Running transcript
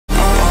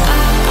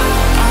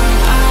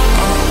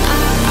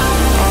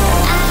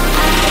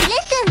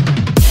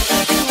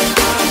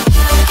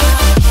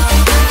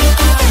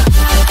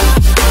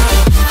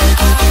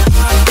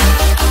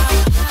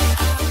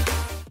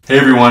Hey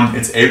everyone,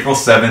 it's April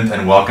 7th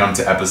and welcome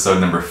to episode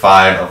number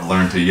 5 of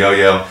Learn To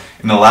Yoyo.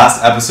 In the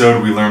last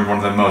episode, we learned one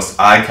of the most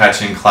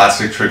eye-catching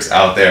classic tricks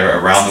out there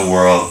around the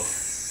world.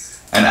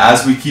 And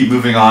as we keep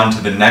moving on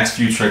to the next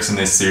few tricks in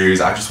this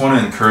series, I just want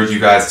to encourage you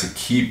guys to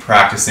keep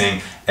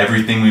practicing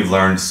everything we've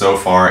learned so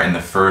far in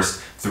the first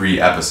 3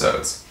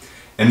 episodes.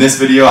 In this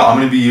video, I'm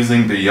going to be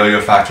using the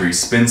Yo-Yo Factory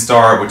Spin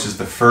Star, which is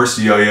the first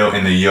yo-yo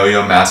in the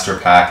Yo-Yo Master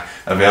Pack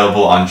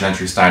available on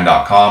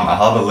GentryStein.com.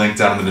 I'll have a link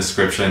down in the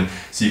description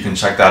so you can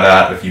check that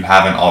out if you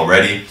haven't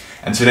already.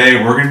 And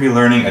today we're going to be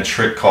learning a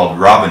trick called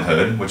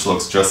Robinhood, which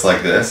looks just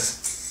like this.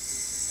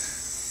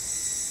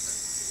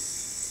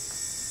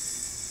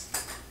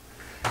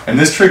 And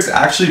this trick's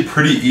actually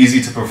pretty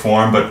easy to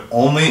perform, but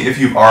only if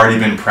you've already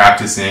been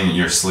practicing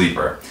your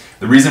sleeper.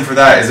 The reason for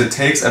that is it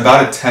takes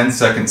about a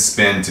 10-second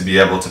spin to be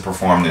able to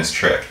perform this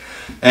trick.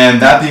 And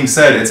that being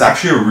said, it's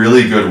actually a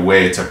really good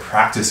way to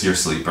practice your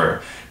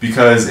sleeper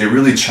because it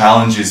really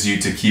challenges you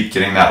to keep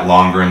getting that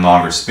longer and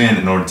longer spin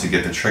in order to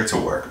get the trick to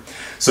work.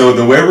 So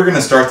the way we're going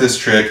to start this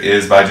trick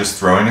is by just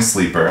throwing a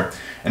sleeper.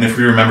 And if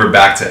we remember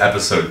back to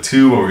episode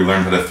 2 where we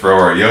learned how to throw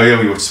our yo-yo,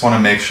 we just want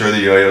to make sure the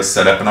yo-yo is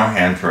set up in our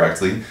hand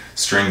correctly,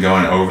 string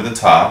going over the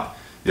top,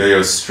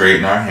 yo-yo straight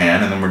in our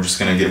hand, and then we're just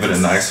going to give it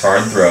a nice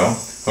hard throw.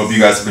 Hope you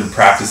guys have been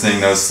practicing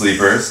those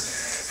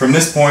sleepers. From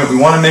this point, we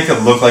want to make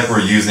it look like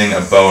we're using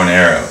a bow and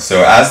arrow.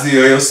 So as the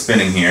yo-yo is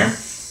spinning here,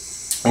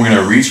 we're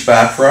going to reach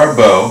back for our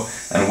bow,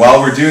 and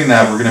while we're doing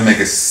that, we're going to make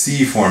a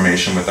C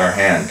formation with our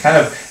hand, kind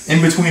of in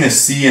between a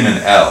C and an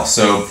L.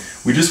 So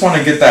we just want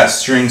to get that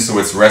string so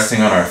it's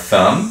resting on our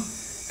thumb,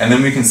 and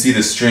then we can see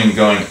the string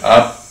going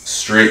up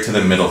straight to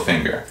the middle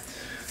finger.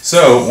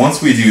 So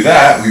once we do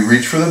that, we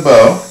reach for the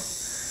bow,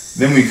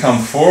 then we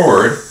come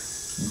forward,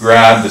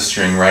 grab the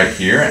string right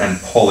here, and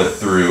pull it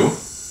through.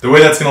 The way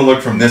that's going to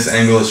look from this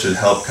angle should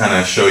help kind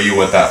of show you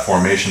what that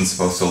formation is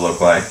supposed to look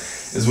like.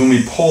 Is when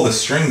we pull the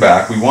string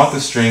back, we want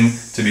the string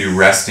to be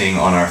resting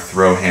on our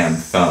throw hand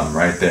thumb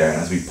right there. And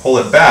as we pull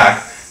it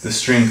back, the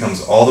string comes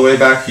all the way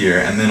back here,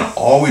 and then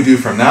all we do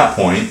from that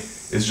point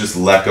is just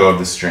let go of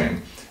the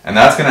string. And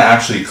that's going to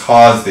actually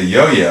cause the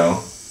yo-yo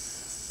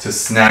to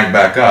snag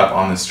back up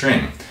on the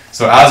string.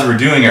 So as we're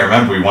doing it,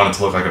 remember we want it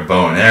to look like a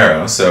bow and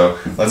arrow. So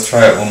let's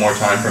try it one more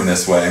time from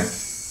this way.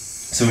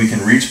 So we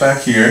can reach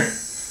back here,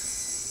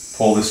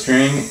 pull the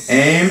string,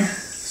 aim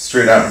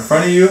straight out in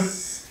front of you,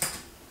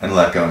 and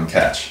let go and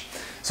catch.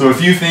 So a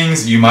few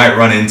things you might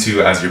run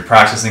into as you're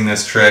practicing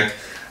this trick.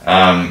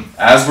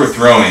 As we're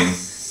throwing,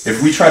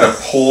 if we try to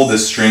pull the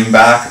string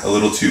back a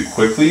little too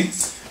quickly,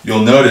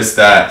 you'll notice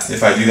that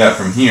if I do that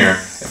from here,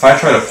 if I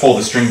try to pull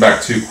the string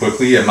back too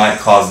quickly, it might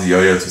cause the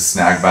yo-yo to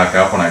snag back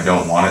up when I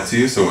don't want it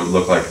to, so it would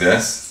look like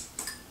this,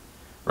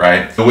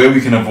 right? The way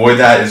we can avoid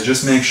that is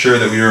just make sure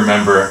that we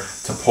remember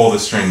to pull the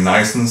string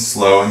nice and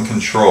slow and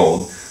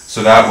controlled,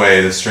 so that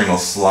way the string will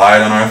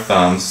slide on our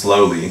thumb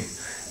slowly,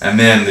 and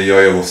then the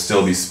yo-yo will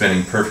still be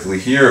spinning perfectly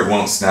here, it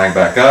won't snag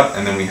back up,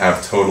 and then we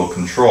have total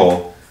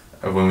control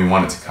of when we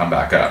want it to come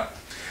back up.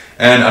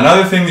 And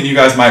another thing that you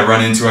guys might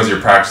run into as you're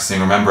practicing,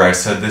 remember I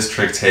said this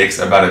trick takes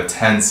about a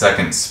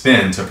 10-second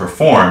spin to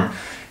perform,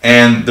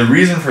 and the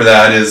reason for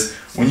that is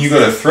when you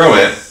go to throw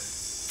it,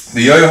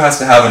 the yo-yo has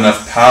to have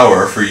enough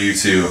power for you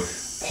to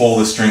pull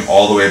the string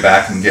all the way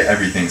back and get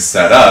everything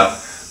set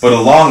up, but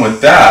along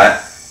with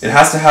that, it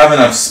has to have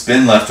enough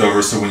spin left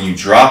over so when you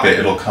drop it,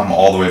 it'll come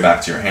all the way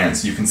back to your hand.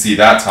 So you can see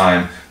that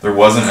time there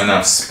wasn't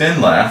enough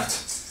spin left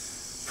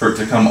for it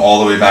to come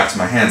all the way back to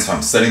my hand. So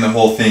I'm setting the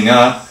whole thing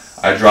up,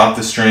 I drop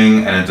the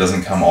string, and it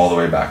doesn't come all the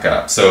way back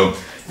up. So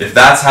if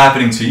that's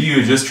happening to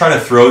you, just try to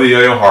throw the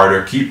yo-yo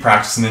harder, keep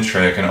practicing the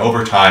trick, and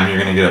over time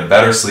you're going to get a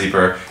better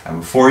sleeper,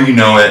 and before you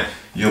know it,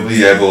 you'll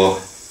be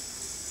able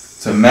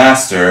to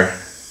master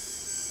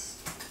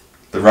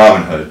the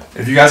Robinhood.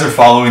 If you guys are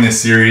following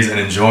this series and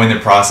enjoying the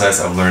process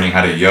of learning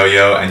how to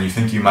yo-yo and you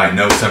think you might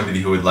know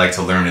somebody who would like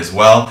to learn as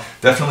well,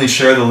 definitely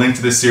share the link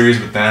to this series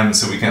with them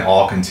so we can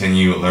all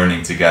continue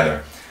learning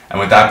together. And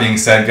with that being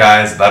said,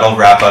 guys, that'll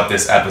wrap up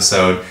this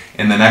episode.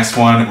 In the next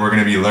one, we're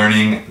going to be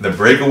learning the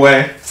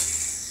breakaway,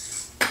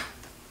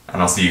 and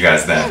I'll see you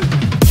guys then.